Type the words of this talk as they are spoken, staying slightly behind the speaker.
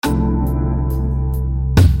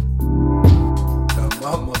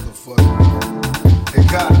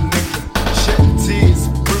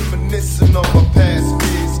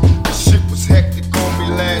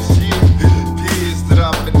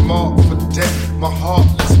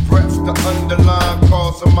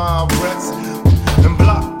cause of my arrest. And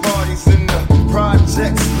block parties in the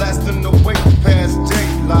projects lasting the way past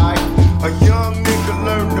daylight. A young nigga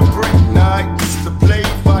learned to break night. Used to play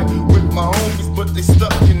fight with my homies, but they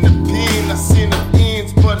stuck in the pen. I seen them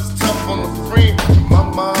ends, but it's tough on the friend. In my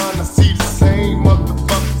mind, I see the same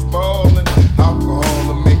motherfuckers ballin'.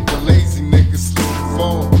 Alcohol to make the lazy niggas sleep and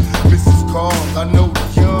fall. Mrs. Carl, I know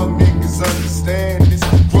the young niggas understand this.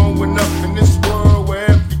 Growing up in this world where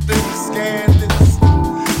everything is scandalous.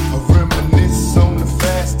 I reminisce on the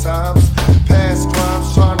fast times, past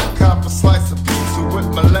crimes, trying to cop a slice of pizza with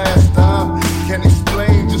my last dime. Can't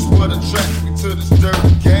explain just what attracts me to this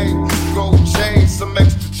dirty game. Gold chain, some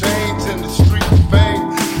extra change in the street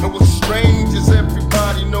fame. And what's strange is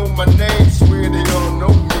everybody know my name. Swear they all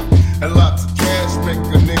know me. And lots of cash make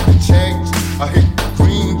a nigga change. I hit the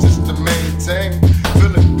green just to maintain.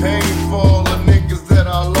 Feeling pain for all the niggas that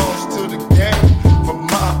I lost to the game. From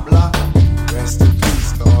my block, rest in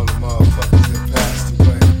peace to all the motherfuckers that passed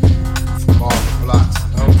away. From all the blocks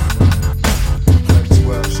that I'm from.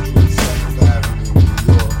 12th Street, 2nd Avenue,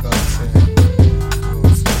 New York, uptown. You know what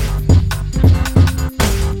I'm saying?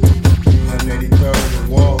 183rd and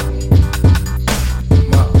Wall.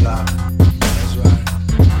 My block, that's right.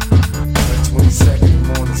 122nd and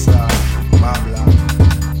Morningside, my block,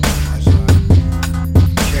 that's right.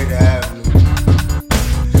 Decatur Avenue.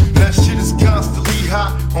 That shit is constantly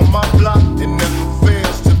hot on my